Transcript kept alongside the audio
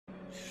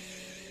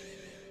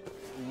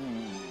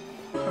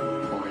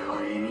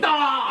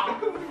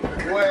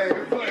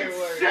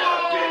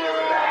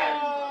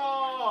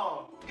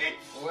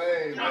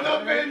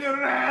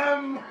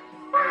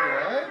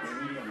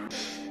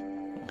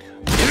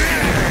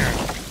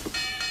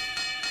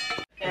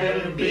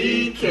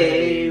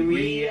MBK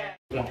Reacts.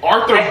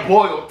 Arthur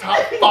Boyle, top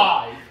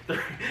 5.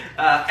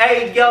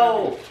 Hey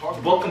yo,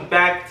 welcome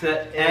back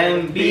to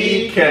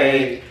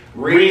MBK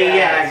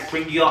Reacts.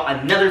 Bring you all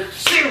another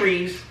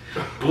series,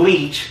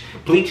 Bleach.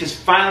 Bleach has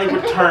finally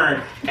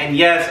returned, and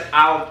yes,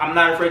 I'm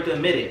not afraid to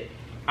admit it.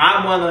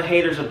 I'm one of the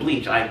haters of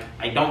Bleach. I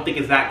don't think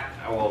it's that.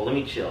 Well, let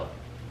me chill.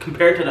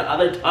 Compared to the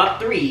other top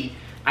 3,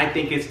 I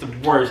think it's the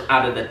worst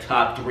out of the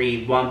top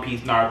 3: One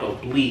Piece,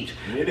 Naruto, Bleach.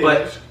 It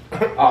is.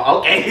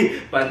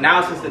 Okay, but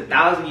now since the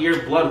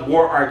 1,000-year Blood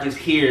War arc is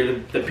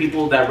here, the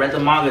people that read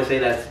the manga say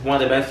that's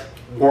one of the best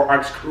war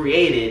arcs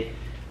created.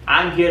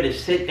 I'm here to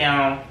sit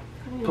down,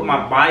 put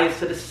my bias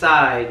to the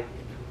side,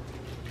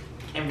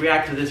 and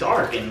react to this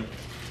arc. And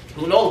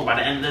who knows, by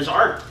the end of this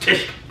arc,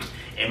 it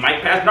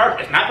might pass Naruto.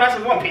 It's not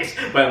passing One Piece,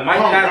 but it might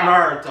pass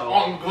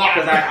Naruto.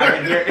 Because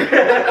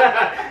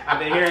I've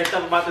been hearing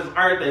stuff about this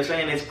arc. They're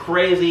saying it's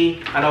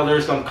crazy. I know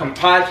there's some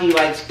Kenpachi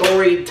like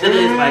story to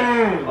this.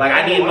 Like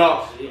I need to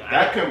know.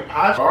 That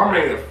Kenpachi, I'm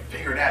ready to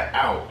figure that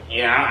out.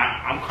 Yeah,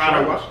 I'm kind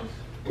of watching.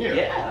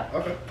 Yeah.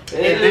 Okay.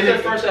 It's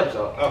the first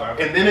episode.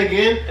 Okay. And then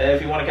again,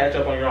 if you want to catch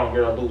up on your own,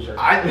 you're a loser.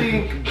 I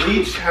think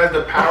Bleach has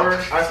the power.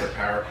 I said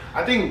power.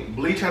 I think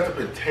Bleach has the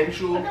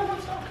potential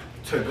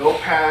to go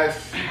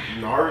past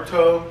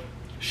Naruto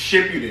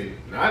Shippuden,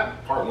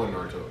 not part 1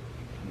 Naruto.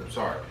 I'm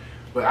sorry,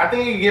 but I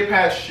think you can get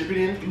past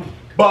Shippuden.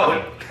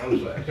 But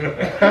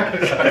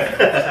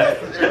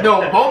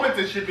no moments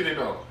of Shippuden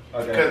though,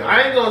 because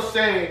I ain't gonna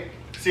say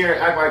sit here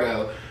and act like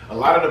a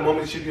lot of the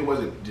moments Shippuden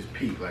wasn't just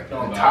peak, like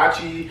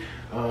Itachi.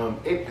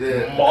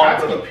 The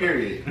Akatsuki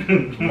period.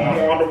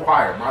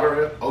 Fire.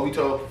 Madara,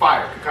 Obito,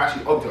 fire.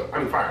 Kakashi, Obito. I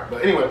mean fire.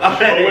 But anyway.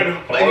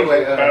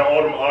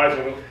 All them eyes.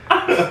 I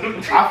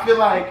feel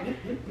like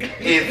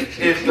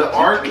if the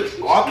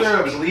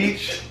author of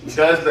Bleach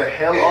does the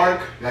Hell arc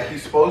like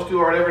he's supposed to,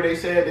 or whatever they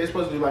said, they're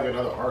supposed to do like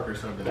another arc or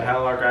something. The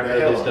Hell arc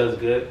after this does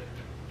good.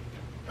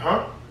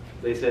 Huh?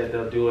 They said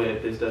they'll do it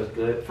if this does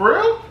good. For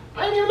real?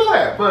 I didn't even know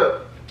that.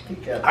 But I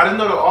didn't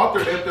know the author.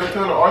 If they're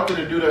telling the author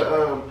to do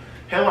the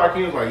Hell arc,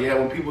 he was like, yeah,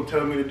 when people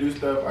tell me to do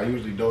stuff, I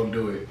usually don't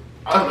do it.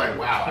 I was like,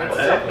 wow,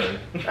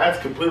 that's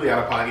completely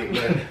out of pocket.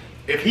 But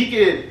if he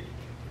could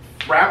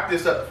wrap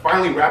this up,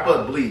 finally wrap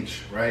up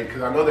Bleach, right?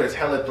 Because I know there's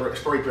hella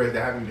story threads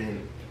that haven't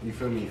been, you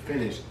feel me,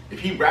 finished. If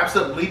he wraps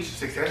up Bleach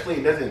successfully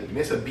and doesn't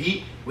miss a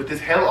beat with this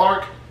Hell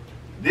arc,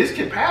 this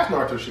can pass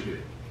Naruto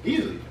Shippuden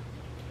easily.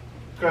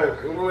 Because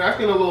I've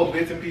seen a little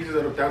bits and pieces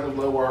of the Thousand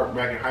Blood War arc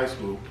back in high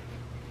school.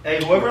 Hey,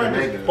 whoever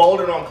just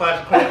folded on Clash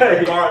of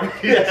Clans garbage.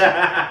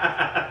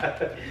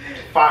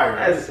 Fire.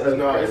 It's a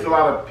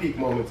lot of peak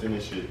moments in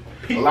this shit.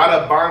 A lot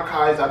of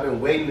Bankais I've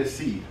been waiting to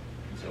see.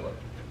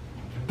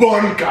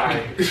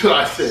 Bankai is what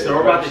I said. So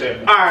we're about to.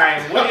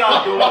 Alright, what are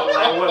y'all doing?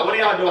 Like, what are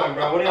y'all doing,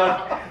 bro? What are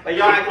y'all like?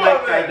 Y'all act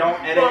like I don't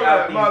edit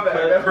out these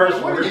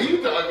first words. What are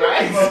you talking about?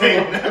 I ain't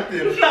saying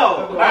nothing.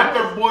 No.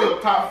 Arthur Boyle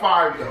top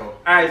 5 though.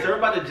 Alright, so we're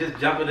about to just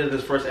jump into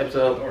this first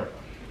episode.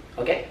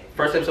 Okay,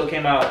 first episode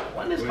came out.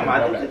 When did this come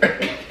out? I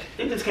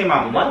think this came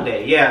out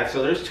Monday. Yeah,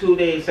 so there's 2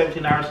 days,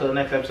 17 hours till the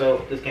next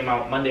episode. This came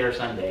out Monday or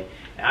Sunday.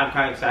 And I'm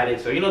kind of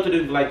excited. So you know what to do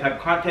if you like type of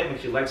content. Make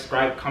sure you like,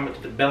 subscribe, comment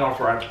to the bell on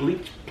for our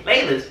Bleach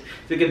playlist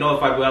so you get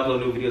notified when we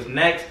upload new videos.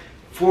 Next,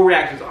 full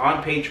reactions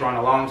on Patreon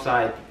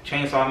alongside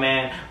Chainsaw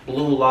Man,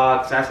 Blue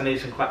Lock,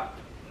 Assassination Classroom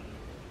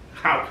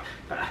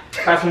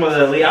of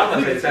the Elite. I was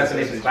going to say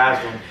Assassination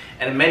Classroom.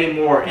 And many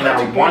more in our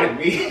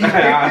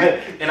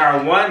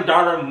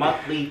 $1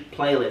 monthly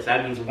playlist.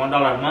 That means $1 a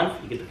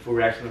month, you get the full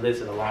reaction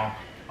listed along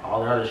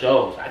all the other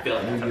shows. I feel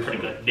like that's a pretty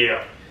good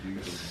deal.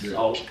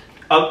 So,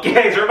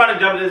 okay, so we're about to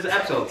jump into this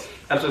episode.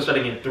 Episode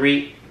starting in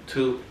 3,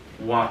 2,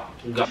 1,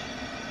 go.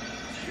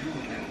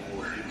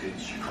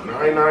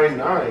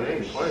 999, they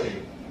ain't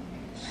playing.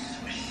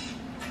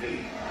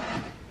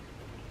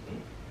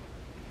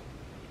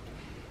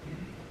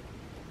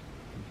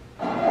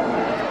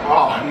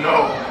 Oh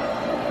no.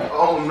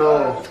 Oh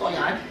no. What's going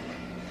on?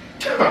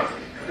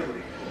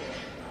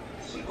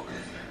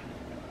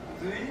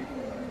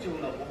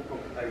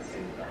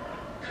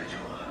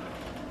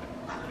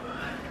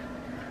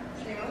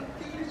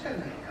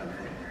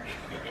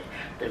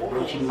 The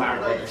Bleach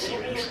Marvel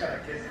series.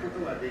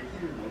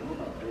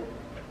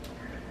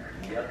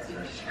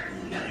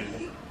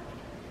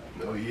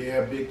 Oh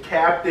yeah, big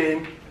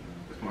captain.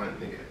 That's my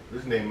nigga.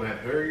 This name Matt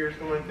Hurry or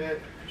something like that?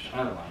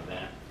 Something like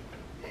that.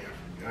 Yeah, I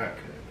forgot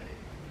that name.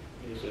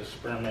 He's an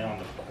experiment on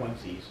the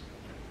Quincy's.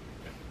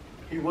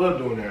 He was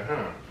doing that,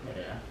 huh?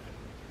 Yeah. I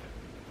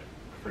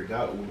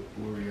forgot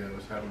Uri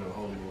was having a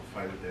whole little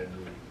fight with that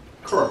dude.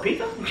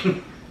 Kurapika?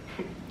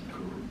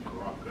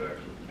 Kurapika,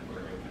 actually.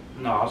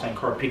 No, I was saying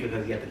Kurapika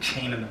because he had the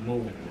chain and the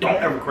move. Don't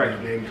ever correct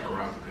His me. name is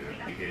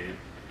Kurapika, big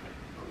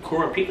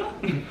Kurapika?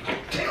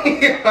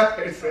 Yeah, I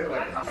said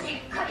like that.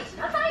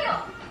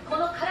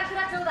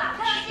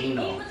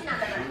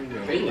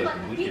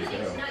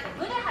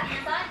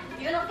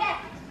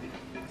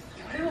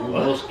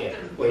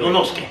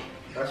 Yonosuke.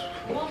 That's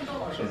what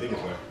I'm thinking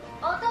of.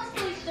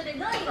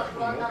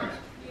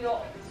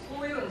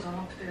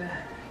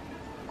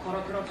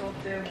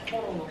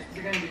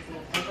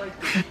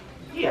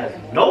 He has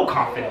no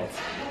confidence.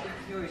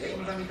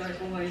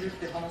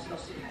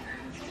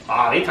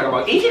 Ah, they talk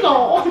about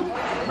Ichigo.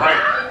 Right.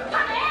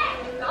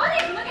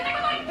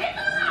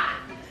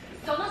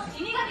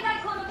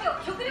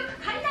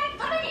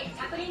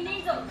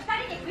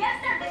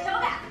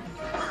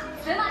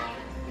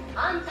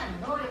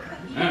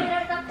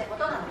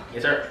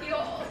 Yes, sir.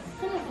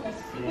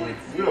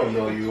 You don't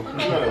know you. You're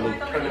not a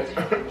lieutenant.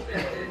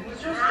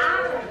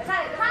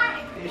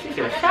 She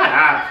said, shut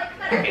up.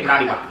 Hey,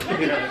 naughty boy.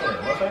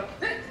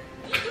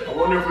 I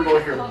wonder if we're going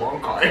to hear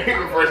Mbk the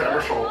first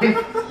ever song.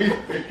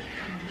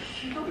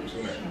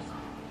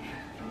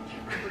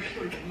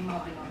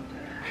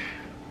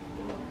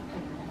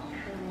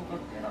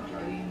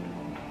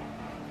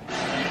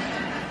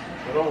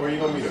 Hold on, where you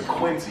going to be the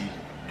Quincy?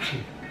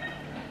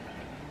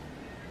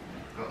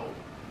 Uh-oh.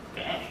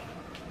 Dang.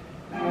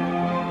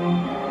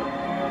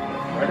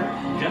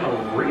 General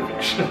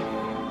reaction.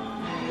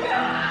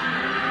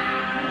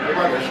 They're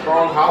like a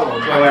strong hollow.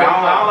 I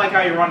don't like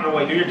how you're running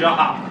away. Do your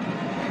job.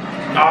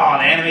 Oh,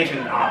 the animation.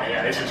 Oh,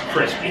 yeah, this is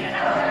crispy.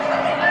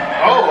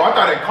 Oh, I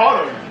thought it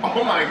caught him.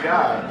 Oh my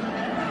god.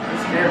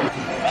 That's scary.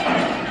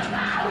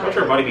 What's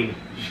your buddy be?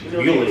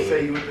 You know they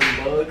say you with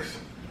them bugs?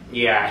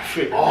 Yeah, I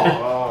figured. Oh.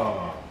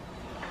 Wow.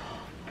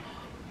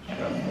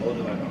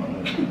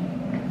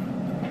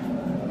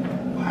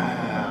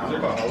 Is it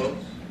called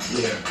hollows?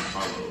 Yeah,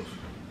 hollows.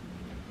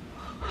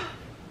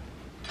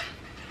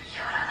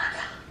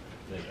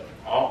 There you go.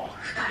 Oh.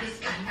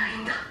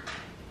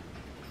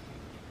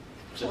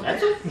 So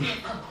that's it?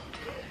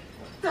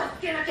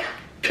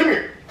 Come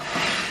here.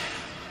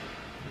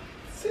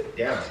 Sit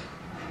down.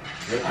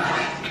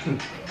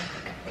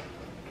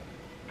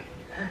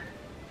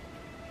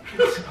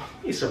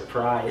 He's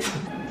surprised.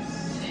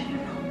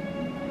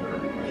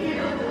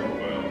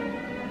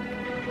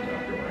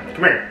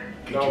 Come here.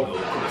 No.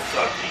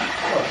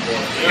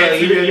 Yeah,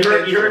 you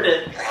heard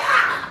it. Of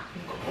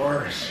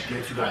course.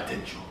 Yes, you got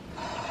attention.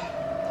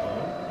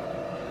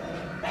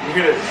 You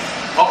hear it?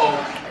 Uh-oh.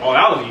 Oh,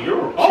 that was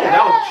your. Oh,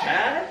 that was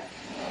Chad?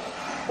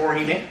 Or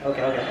he did?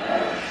 Okay, okay.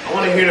 I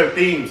want to hear the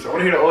themes. I want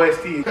to hear the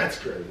OST. That's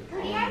crazy. I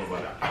don't know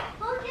about that.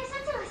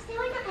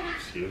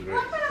 Excuse me.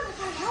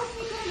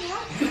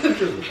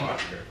 Just a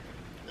posture.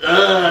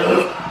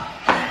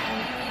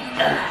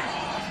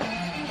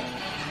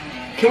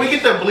 Can we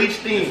get the Bleach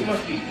theme?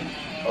 Must be.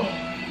 Oh.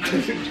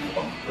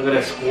 Look at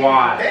that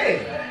squad. Dang.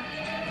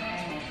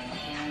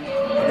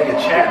 I think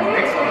it's Chad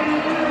next one.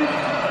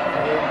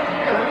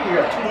 Yeah, I think you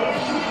got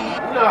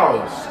 2 No,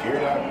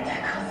 scared out.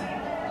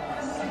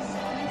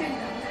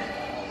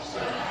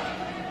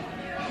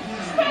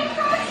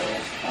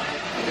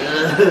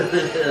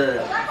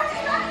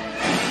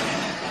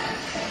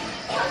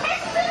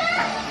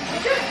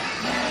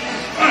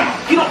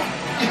 You know.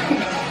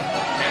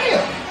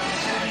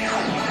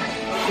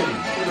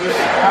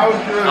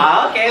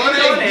 Okay, let's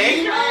go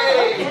next.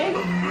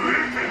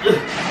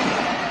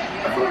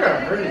 I feel like I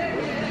heard it.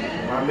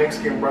 My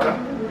Mexican brother.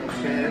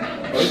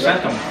 Oh, you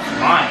sent them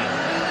flying.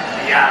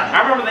 Yeah, I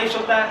remember they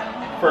showed that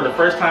for the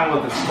first time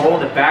with the skull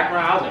in the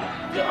background. I was like,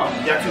 yo.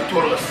 Ya tu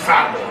toro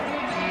asado.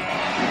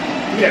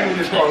 Yeah, we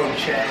just call him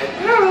Chad.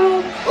 No.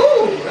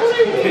 Ooh, that's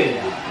it. Wait.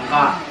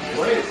 Nah.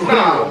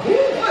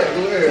 What?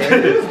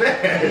 Who's that?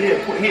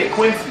 He had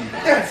Quincy.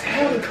 That's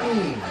hella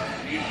cool.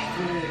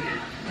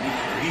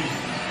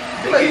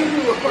 Like, he's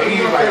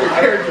my favorite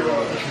character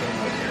on this show.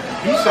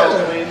 He's so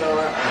clean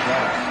though.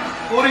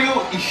 Who do you?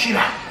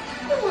 Ishida.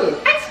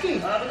 Look, ice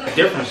cream. A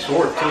different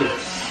sword too.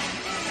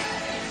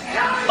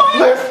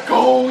 Let's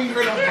go. We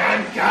heard a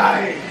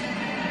Bankai.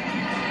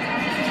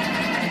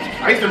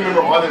 I used to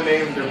remember all the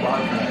names of their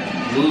Bankai.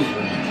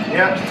 Loser.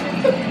 Yeah.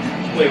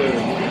 Wait.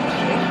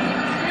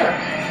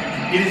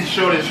 Yeah. He just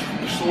showed his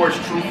sword's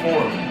true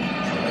form.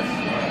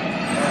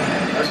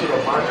 That's what a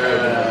Bankai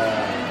is.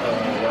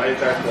 Why is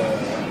that the...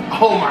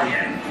 Oh my god.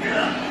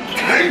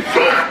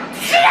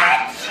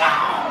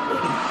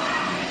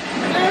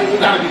 Man, you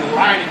gotta be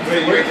lying.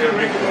 Wait, you're gonna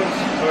make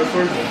those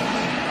swordsman?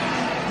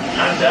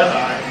 Not that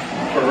high.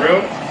 For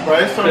real? Bro,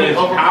 there's so many His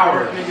overpowered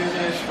power. niggas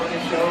in this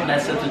fucking show.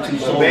 That's such a two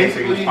So soul.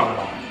 basically-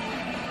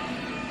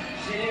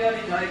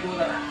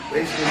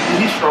 Basically,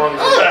 he's strong.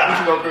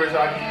 Ichigo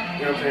Kurosaki.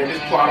 You know what I'm saying?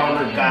 Just plot on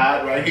the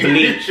god right here.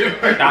 Bleach. I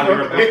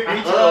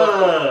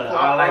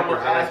like it.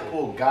 Ass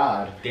pull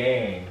god.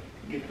 Dang.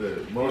 Get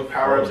the most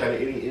power ups out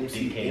of any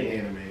MC in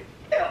anime.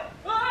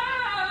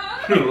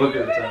 Look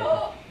at the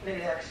time.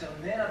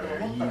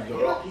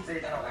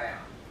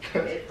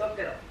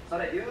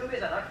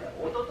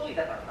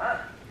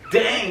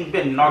 Dang,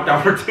 been knocked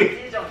out for 2.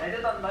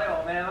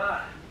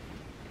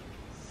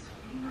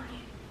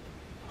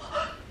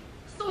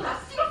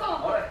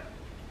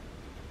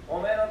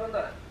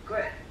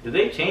 Did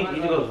they change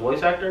Ichigo's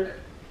voice actor?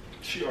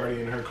 She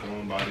already in her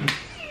clone body.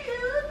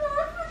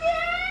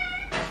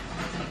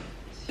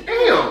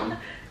 Damn!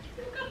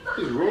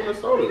 He's ruining the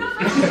sodas.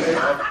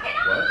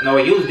 What? No,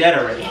 he was dead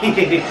already.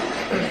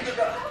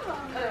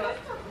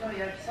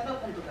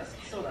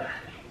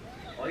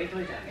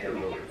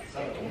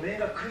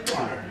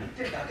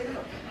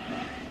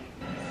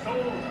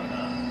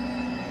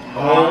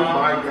 Oh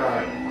my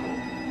god.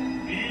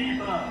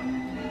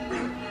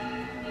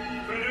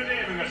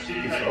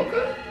 It's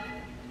okay?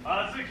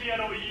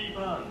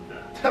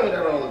 Tell me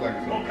that don't look like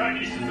it's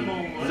okay.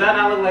 Does that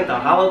not look like the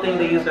hollow thing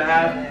they used to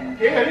have?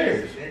 Yeah, it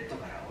is.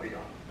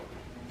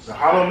 The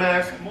hollow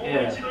mask?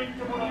 Yeah.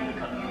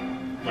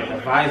 Like a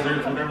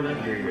visor or whatever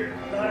that is.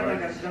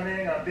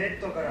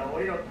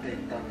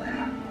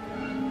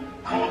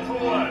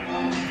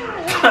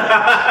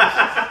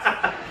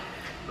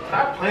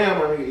 Stop playing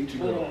my nigga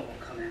Ichigo.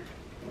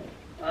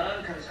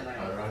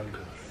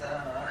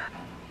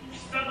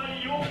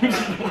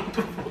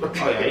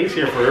 Oh yeah, he's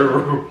here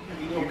forever.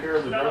 You don't care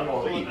if it's Dragon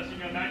Ball Z.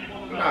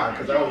 Nah,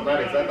 because I was not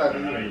I thought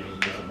these niggas was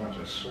just a bunch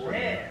of short.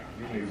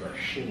 These niggas are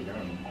shitty.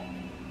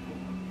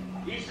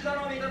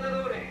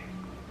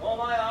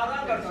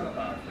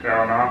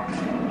 Hell no.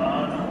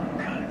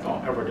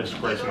 Don't ever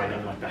disgrace my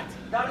name like that.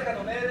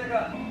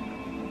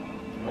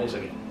 Wait a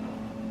second.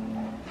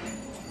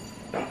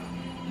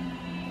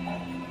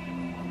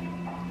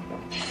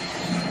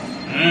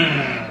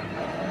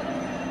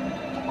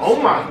 Oh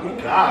my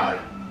god.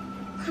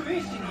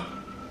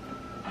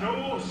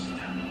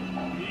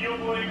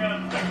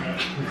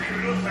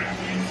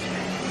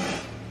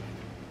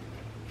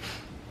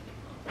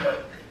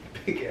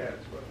 Big ass,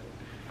 bro.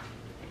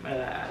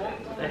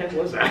 What the heck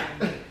was that?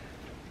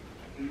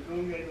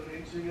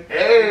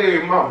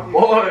 Hey, my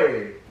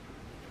boy.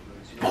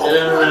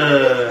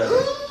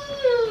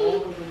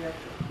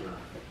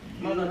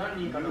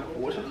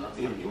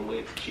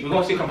 We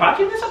gonna see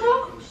Kampachi in this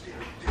episode?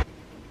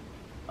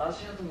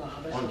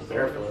 One's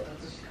barefoot.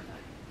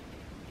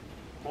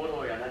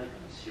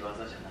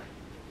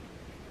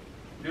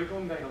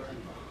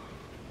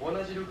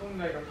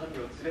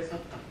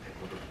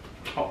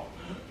 Oh.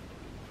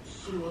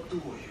 それはどうい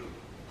う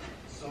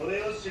そ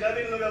れを調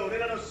べるのが俺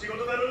らの仕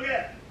事だろうが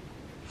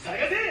探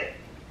せ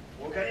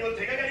他にも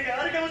手がかり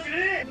があるかもしれ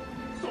ねえ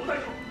そうだ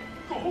よ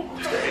ご報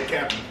告だ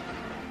Captain.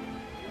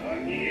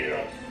 何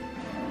や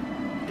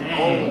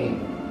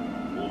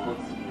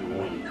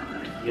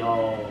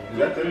Yo. Is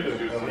that the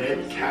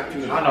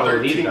Captain I know who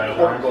these 13 guys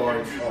court are.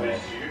 guards.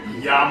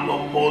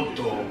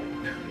 Yamamoto.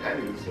 That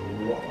nigga's so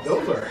raw.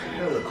 Those are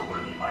hella cool.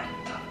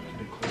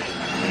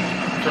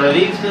 So are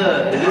these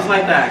is this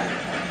like that?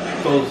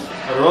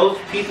 Are those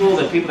people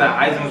the people that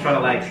Aizen was trying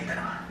to like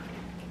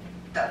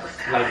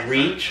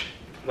reach?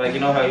 Like you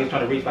know how he was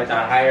trying to reach like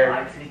that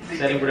higher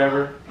setting,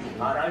 whatever.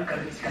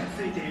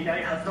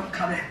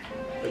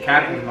 The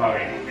captain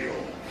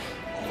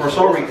for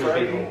Soul Reaper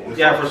people.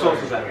 Yeah, for Soul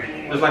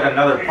Society. There's like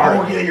another part.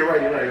 Oh yeah, you're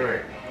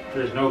right.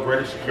 There's no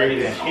greater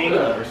security than King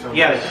or something.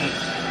 Yeah, the king.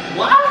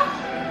 What?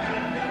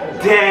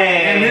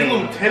 Dang. And his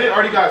lieutenant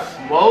already got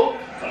smoked?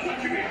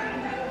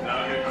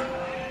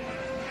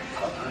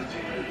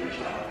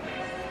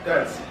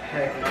 That's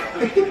heck.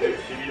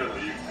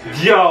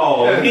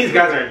 Yo, these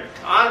guys are.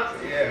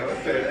 Yeah,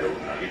 what's that?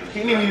 He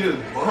didn't use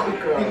his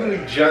bunker. He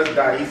literally just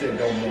died. He said,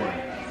 don't mourn.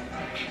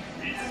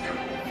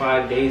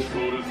 5 days. An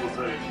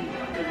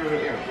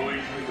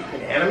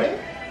anime?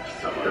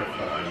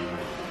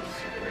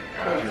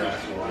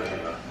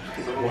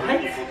 What?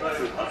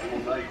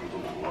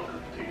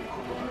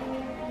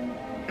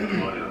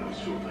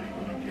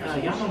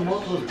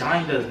 Yamamoto's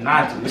dying does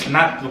not. It's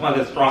not one of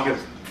the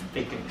strongest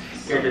thinking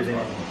characters in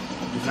it.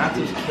 It's not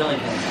just killing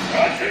him.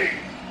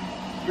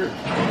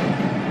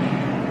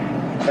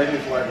 I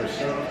just like her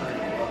son.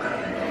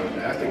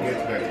 That's the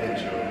gets back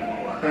potential.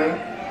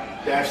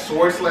 That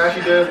sword slash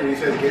he does when he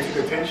says gets you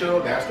potential,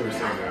 that's the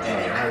Rasengan. I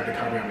heard the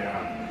comment on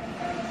that.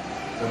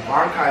 The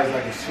Bankai is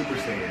like a Super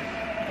Saiyan.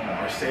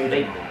 Or Saiyan.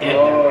 They did.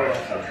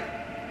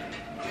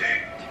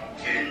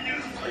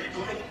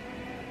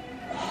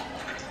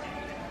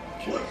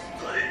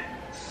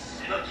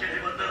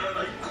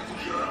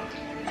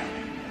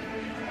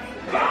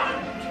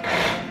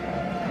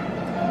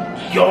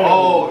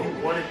 Yo, he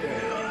wanted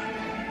that.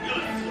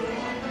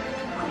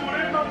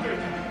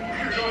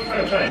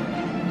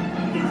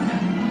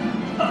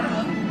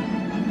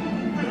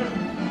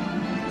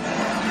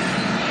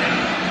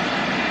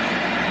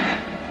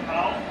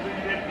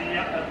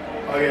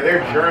 Oh yeah,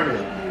 they're German.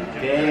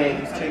 Dang,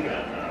 he's taking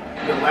it.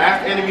 The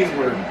last enemies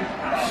were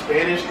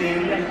Spanish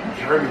themed,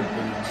 German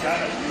themed.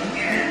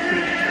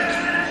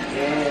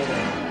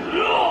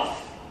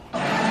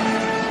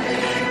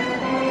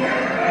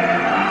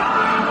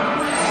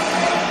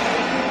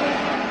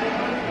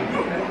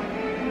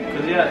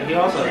 Cause yeah, he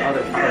also has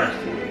other powers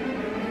too.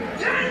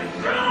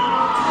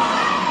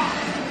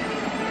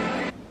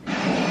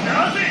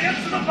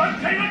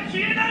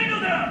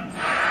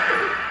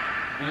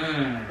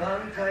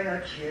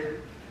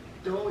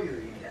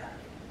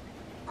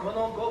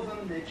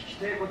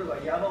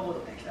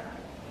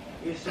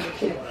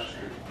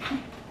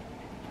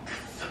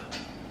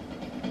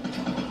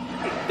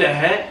 The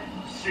heck?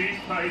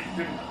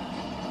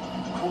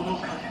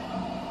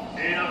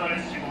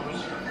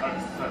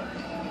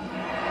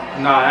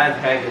 Nah, that's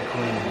hecka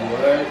clean.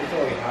 What? It's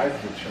only hides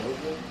the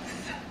children?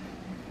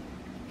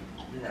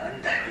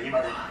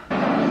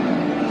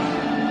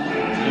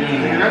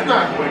 That's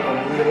not Wake Up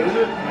Mundo, is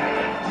it?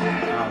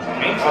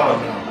 Oh,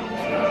 no.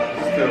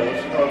 It's still,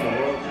 what's it called? The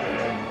world?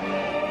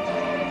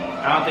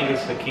 I don't think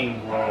it's the King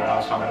World I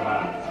was talking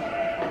about.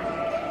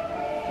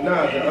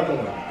 Nah, the other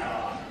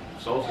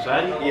one. Soul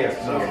Society? Yes.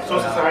 No, Soul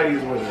Society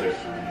is what it is.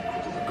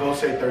 Go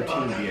say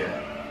 13 be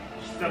at.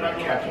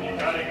 Captain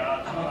was.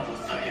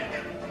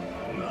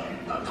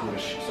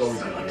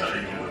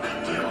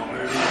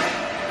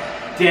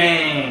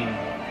 Dang.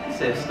 He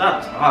said,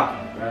 stop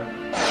talking, bro.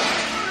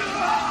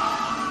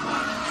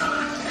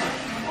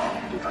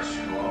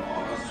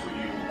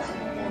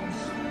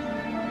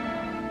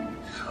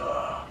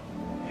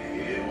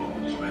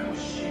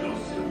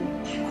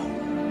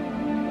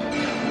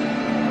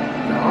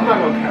 I'm not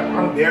gonna cap.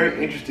 I'm very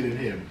interested in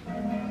him.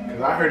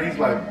 Because I heard he's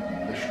like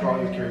the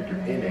strongest character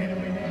in anime.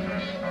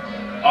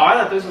 Oh, I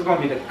thought this was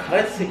gonna be the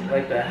cutscene,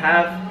 like the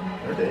halftime.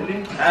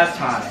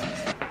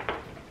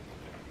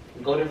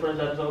 Go to the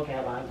first episode,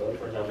 can't lie. Go to the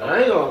first episode.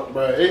 I ain't gonna,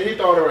 bro. He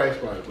thought the right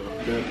spot, bro.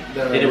 The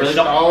Did it really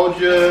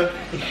nostalgia,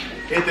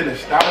 hit the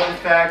nostalgia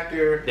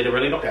factor. Did it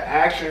really don't? The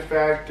action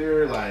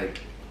factor,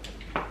 like.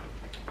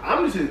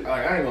 I'm just like,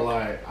 I ain't gonna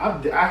lie.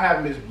 I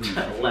have missed Bleach.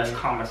 Less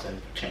comments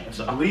and change.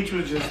 So. Bleach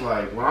was just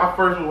like when I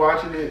first was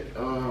watching it.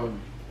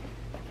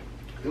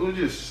 It was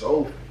just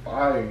so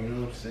fire. You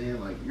know what I'm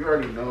saying? Like you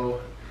already know.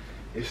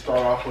 It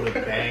started off with a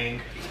bang.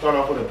 It started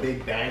off with a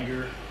big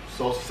banger.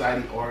 Soul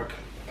Society arc,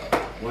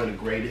 one of the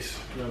greatest.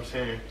 You know what I'm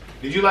saying?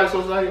 Did you like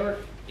Soul Society arc?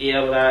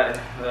 Yeah, but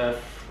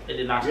it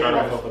did not start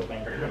off with a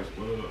banger.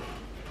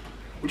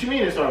 What you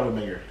mean it started with a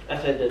banger? I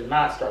said it did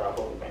not start off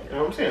with a banger. You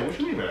know what I'm saying? What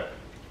you mean by that?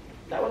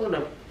 That was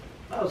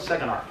the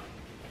second arc.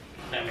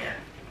 Damn near.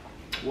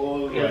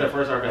 Well, Yeah, the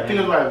first arc. I think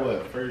it was like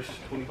what, first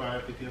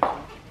 25, 50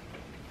 episodes?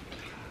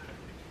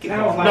 Keep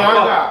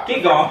going.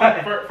 Keep going.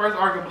 First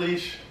arc of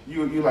Bleach,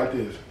 you like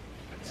this.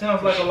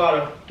 Sounds like a lot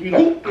of, I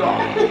ain't gonna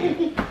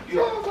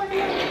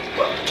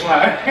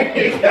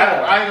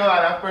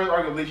lie, that first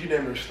arc of Bleach, you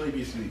never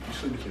sleepy.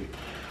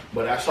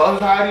 But I saw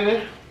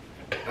Society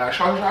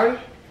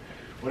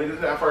when it was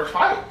that first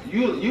fight,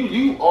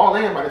 you all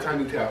in by the time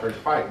you get to that first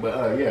fight.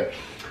 But yeah,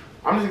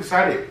 I'm just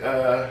excited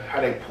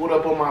how they pulled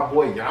up on my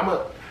boy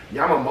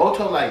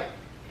Yamamoto. Like,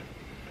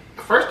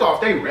 first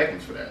off, they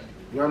reckless for that.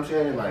 You know what I'm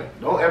saying?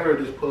 Like, don't ever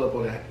just pull up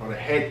on a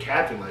head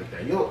captain like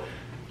that.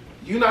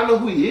 You not know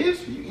who he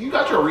is? You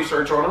got your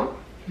research on him.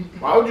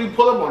 Why would you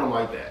pull up on him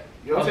like that?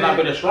 You know what I'm saying? Must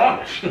not be the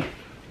strongest.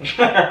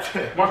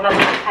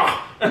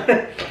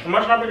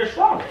 Must not be the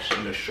strongest.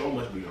 And the show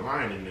must be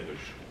lying in niggas.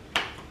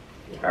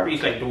 However you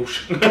say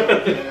douche. Douche.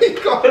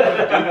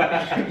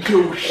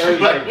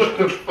 Like, what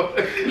the fuck?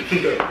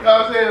 You know what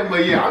I'm saying?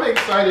 But yeah, I'm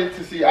excited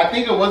to see. I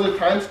think it was a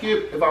time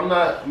skip, if I'm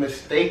not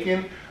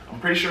mistaken.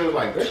 I'm pretty sure it was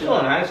like They're still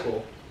in high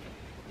school.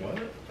 What?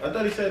 I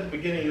thought he said at the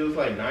beginning it was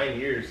like 9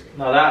 years.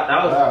 No, that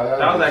was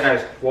that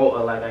guy's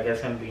quote, like I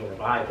guess him being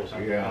revived or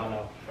something. Yeah. I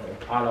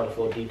don't know the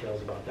full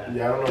details about that.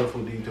 Yeah, I don't know the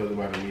full details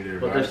about him either.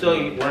 But they're still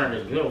wearing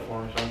his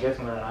uniform, so I'm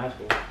guessing they're in high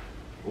school.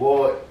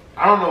 Well,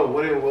 I don't know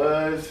what it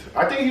was.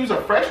 I think he was a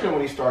freshman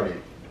when he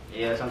started.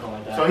 Yeah, something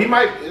like that. So it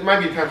might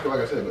be a time skip, like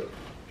I said, but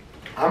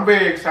I'm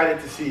very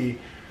excited to see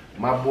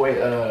my boy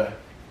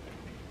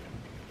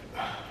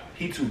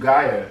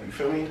Hitsugaya. You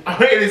feel me? I'm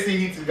ready to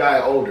see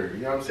Hitsugaya older.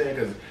 You know what I'm saying?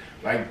 Because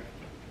like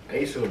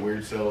Asa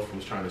weird self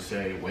was trying to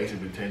say wasted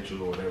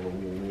potential or whatever.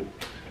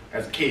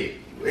 As a kid.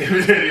 You know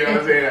what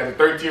I'm saying? As a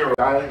 13-year-old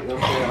guy, you know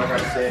what I'm saying? Like I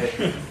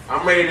said,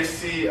 I'm ready to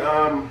see,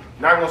 not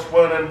gonna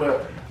spoil them,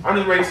 but I'm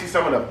just ready to see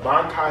some of the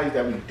bankais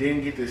that we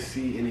didn't get to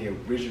see in the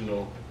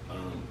original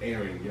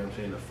airing, you know what I'm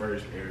saying? The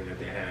first airing that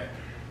they had.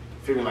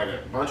 Figuring like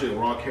a bunch of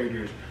raw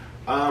characters.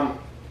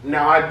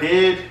 Now I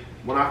did,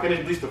 when I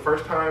finished Bleach the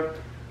first time,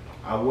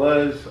 I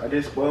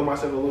did spoil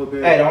myself a little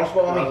bit. Hey, don't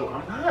spoil me.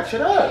 I'm not,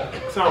 shut up.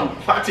 So I'm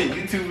watching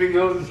YouTube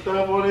videos and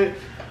stuff on it.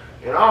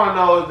 And all I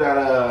know is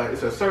that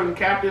it's a certain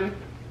captain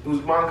who's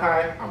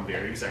Bankai. I'm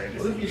very excited.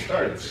 What if you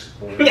started?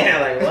 Yeah,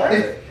 like what?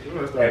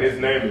 And his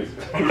name is.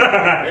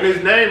 And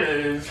his name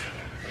is.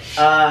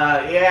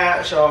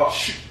 Yeah. So,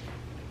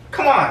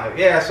 come on.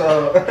 Yeah.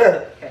 So,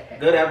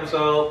 good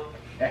episode.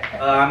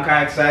 I'm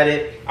kind of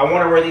excited. I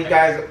wonder where these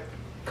guys,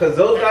 because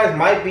those guys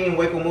might be in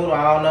Wakamundo.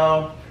 I don't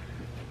know.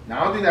 No,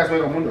 I don't think that's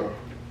Wakamundo.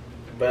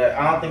 But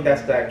I don't think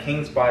that's that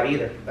king spot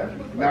either.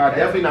 Nah,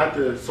 definitely not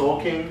the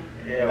Soul King.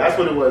 Yeah, that's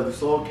what it was, the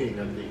Soul King,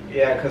 I think.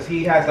 Yeah, because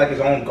he has like his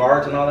own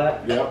guards and all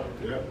that. Yep.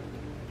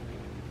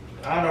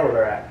 I don't know where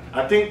they're at.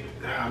 I think,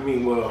 I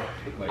mean, well,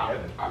 I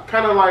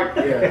kind of like,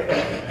 yeah,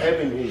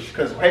 heaven-ish.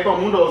 Because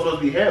Wakamundo is supposed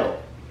to be hell.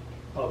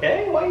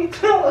 Okay, why you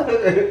telling?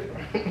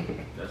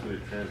 That's what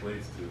it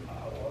translates to.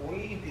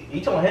 You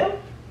telling him?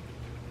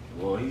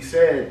 Well, he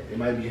said it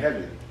might be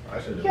heaven.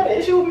 I should have. You got an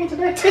issue with me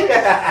today?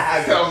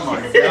 Oh my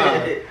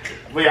god.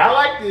 But yeah, I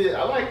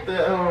like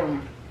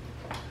the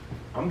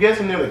I'm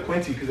guessing they're the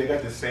Quincy because they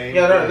got the same.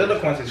 Yeah, they're the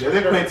Quincy's. They're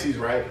the Quincy's,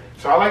 right?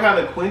 So I like how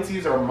the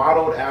Quincy's are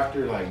modeled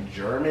after like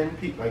German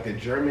people, like the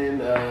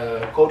German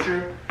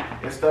culture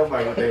and stuff,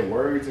 like with their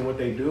words and what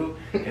they do,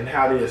 and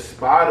how the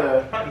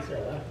Espada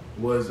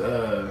was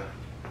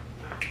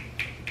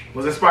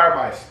was inspired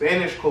by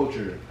Spanish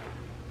culture.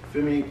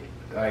 Feel me?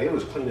 Like, it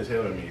was clean as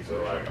hell to me.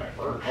 So like,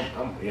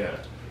 yeah.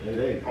 I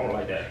don't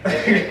like that.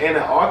 And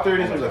the author,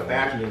 this was a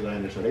fashion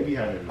designer, so they be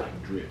having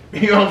like drip.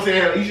 You know what I'm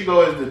saying?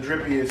 Ichigo is the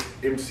drippiest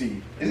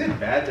MC. Is it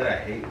bad that I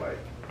hate like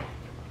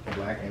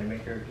black anime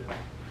characters?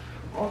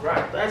 All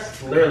right.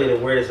 That's literally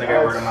the weirdest thing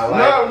I've heard in my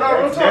life.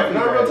 No, real talk.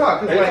 Not real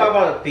talk. They talk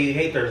about they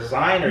hate their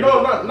design or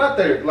no, not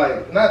their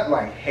not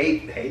like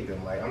hate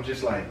them. Like I'm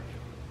just like,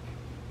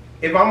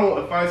 if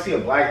I see a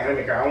black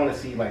anime character, I want to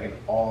see like an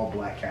all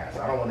black cast.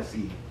 I don't want to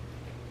see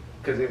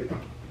I don't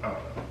know.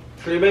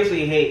 So you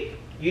basically hate.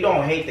 You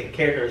don't hate the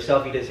character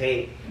itself. You just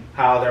hate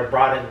how they're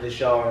brought into the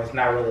show, and it's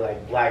not really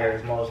like black.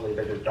 It's mostly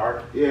they're just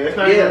dark. Yeah, it's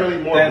not even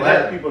really more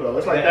black people though.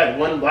 It's like that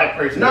one black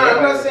person. No,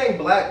 I'm not saying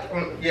black.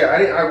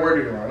 I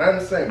worded it wrong. I'm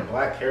not saying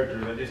black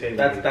characters. I just hate.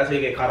 That's how you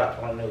get caught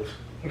up on the news.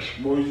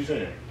 What was you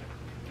saying?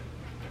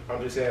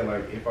 I'm just saying,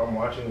 like, if I'm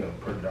watching a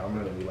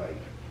predominantly like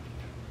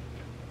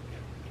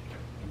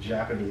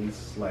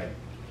Japanese like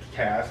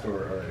cast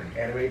or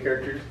anime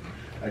characters,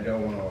 I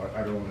don't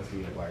want to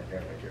see a black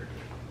anime character.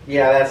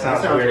 Yeah, that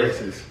sounds weird.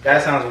 Racist.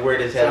 That sounds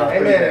weird as hell.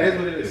 Hey man, it is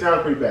what it is. It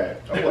sounds pretty bad.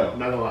 Oh well,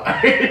 not gonna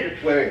lie.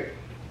 Wait,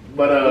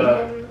 but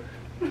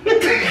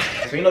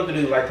So you know what to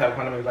do, like type of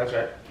content like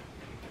right?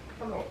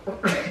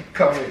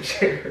 comment,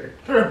 share.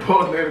 turn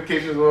post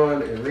notifications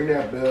on and ring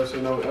that bell so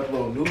you know we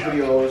upload new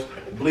videos.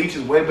 Bleach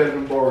is way better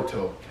than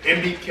Boruto.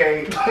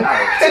 MBK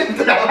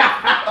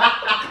out.